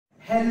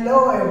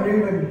Hello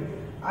everyone,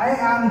 I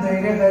am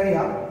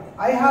Dhairya.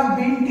 I have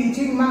been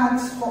teaching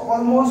maths for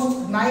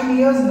almost 9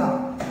 years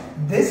now.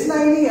 This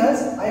 9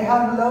 years I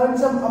have learned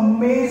some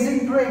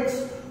amazing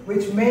tricks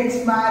which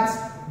makes maths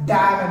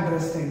damn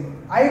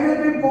interesting. I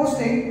will be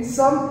posting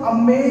some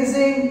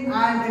amazing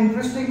and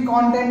interesting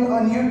content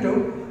on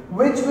YouTube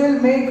which will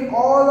make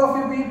all of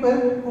you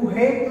people who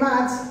hate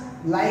maths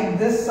like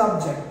this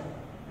subject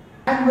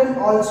and will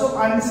also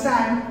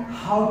understand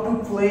how to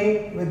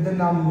play with the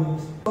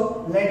numbers.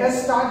 So let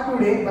us start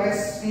today by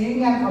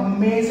seeing an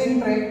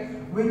amazing trick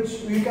which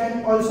we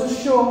can also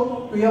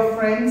show to your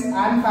friends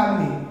and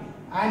family.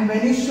 And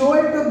when you show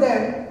it to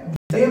them,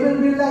 they will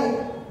be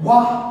like,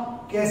 "Wow,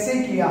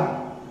 kaise kiya?"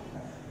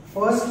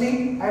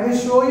 Firstly, I will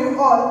show you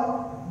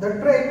all the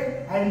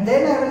trick and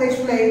then I will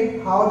explain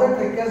how the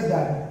trick is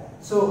done.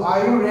 So are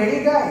you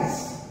ready guys?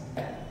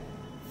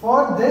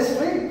 For this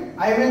trick,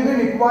 I will be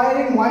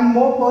requiring one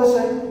more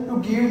person to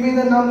give me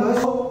the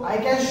numbers so I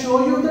can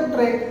show you the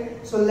trick.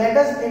 So let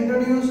us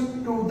introduce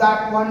to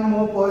that one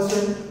more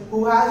person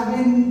who has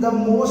been the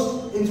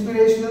most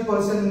inspirational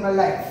person in my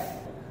life.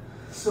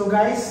 So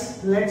guys,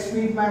 let's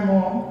meet my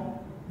mom.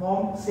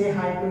 Mom, say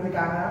hi to the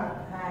camera.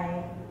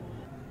 Hi.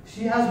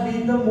 She has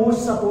been the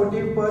most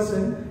supportive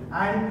person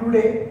and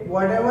today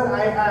whatever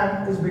I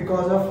am is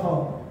because of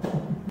her.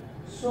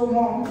 So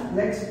mom,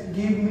 let's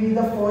give me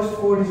the first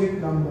 4-digit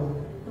number.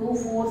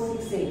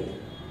 2468.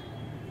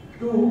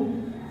 2,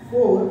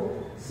 4,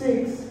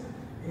 6,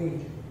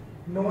 8.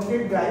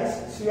 Noted guys,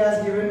 she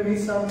has given me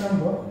some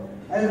number.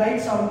 I'll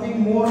write something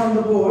more on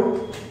the board.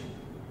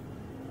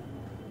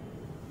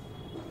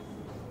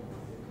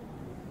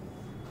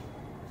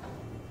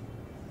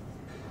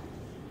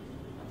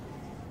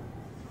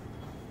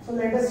 So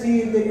let us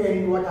see in the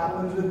end what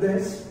happens with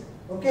this.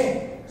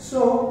 Okay,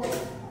 so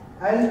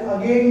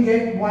I'll again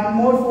get one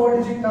more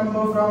 4-digit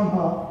number from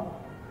her.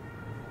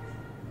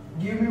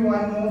 Give me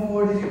one more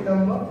 4-digit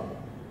number.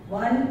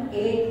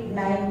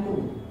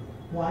 1892.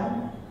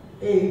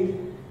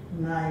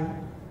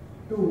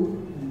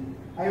 1892.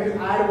 I will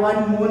add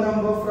one more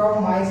number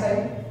from my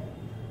side.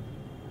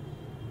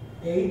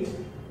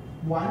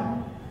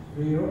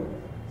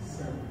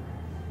 8107.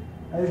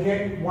 I'll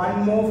get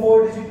one more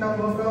 4-digit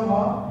number from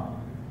her.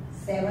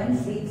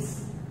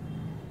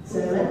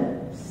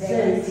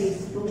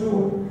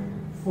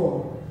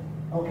 7624.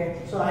 Okay,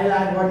 so I'll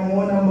add one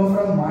more number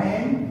from my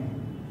end.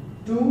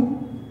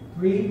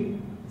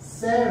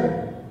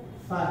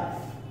 2375.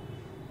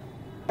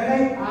 When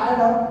I add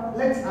up,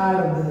 let's add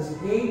up this.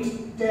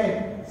 8,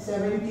 10,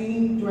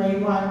 17,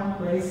 21,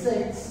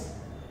 26.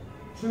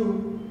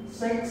 2,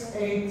 6,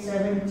 8,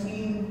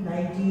 17,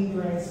 19,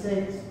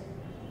 26.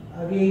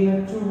 Again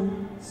a 2,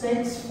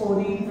 6,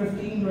 14,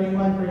 15,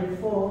 21,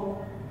 24.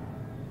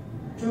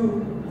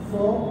 2,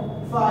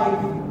 4, 5,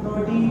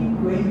 13,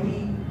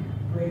 20,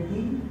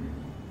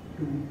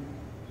 22.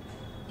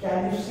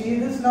 Can you see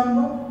this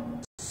number?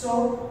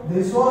 So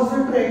this was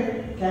the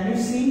trick. Can you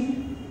see?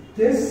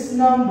 This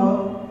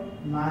number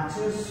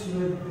matches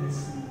with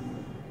this number.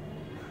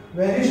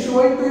 When you show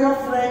it to your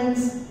friends,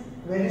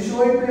 when you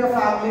show it to your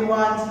family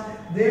ones,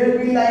 they will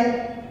be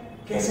like,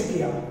 "Kaise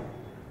kiya?"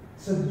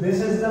 So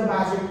this is the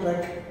magic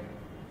trick.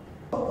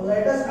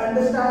 Let us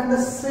understand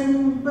the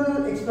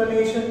simple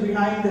explanation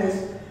behind this.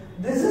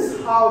 This is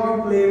how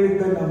you play with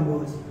the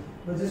numbers,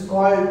 which is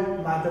called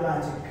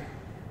Mathe'MAGIC.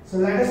 So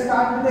let us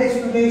start with the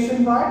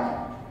explanation part.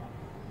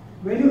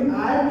 When you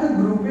add the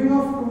grouping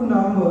of two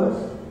numbers,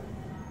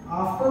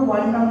 after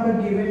one number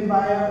given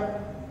by a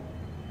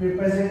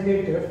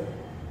representative,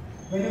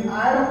 when you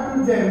add up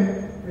to them,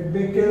 it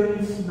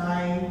becomes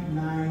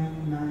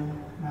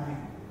 9999.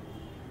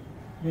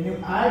 When you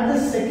add the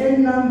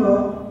second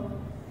number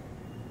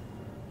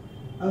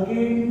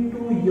again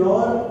to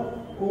your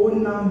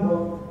own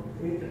number,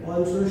 it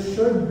also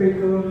should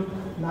become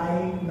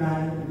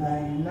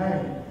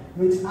 9999,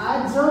 which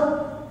adds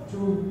up to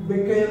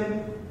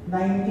become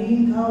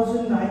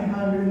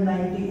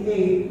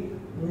 19,998,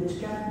 which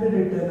can be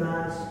written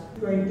as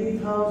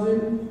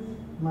 20,000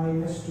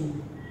 minus 2.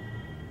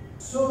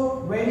 So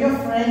when your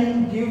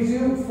friend gives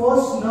you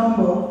first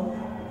number,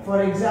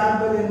 for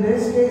example in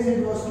this case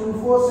it was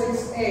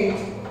 2468,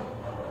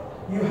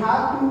 you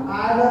have to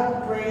add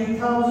up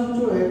 20,000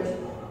 to it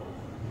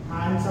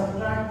and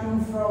subtract 2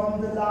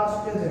 from the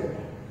last digit.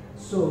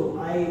 So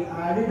I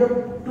added up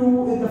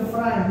 2 in the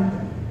front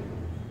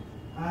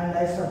and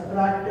I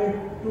subtracted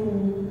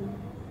 2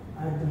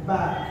 at the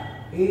back.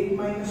 8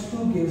 minus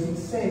 2 gives me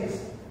 6.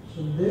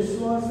 So this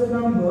was the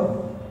number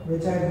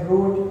which I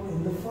wrote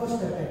in the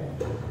first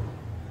attempt.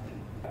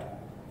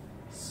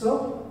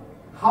 So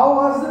how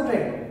was the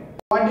trick?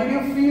 What did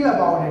you feel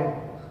about it?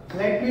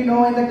 Let me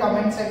know in the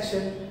comment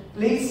section.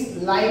 Please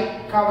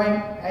like,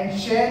 comment and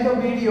share the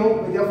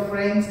video with your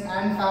friends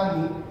and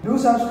family. Do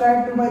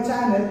subscribe to my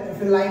channel if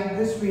you like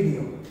this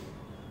video.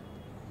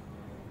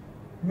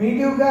 Meet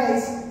you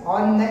guys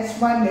on next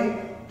Monday.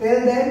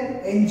 Till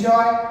then,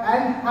 enjoy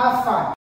and have fun.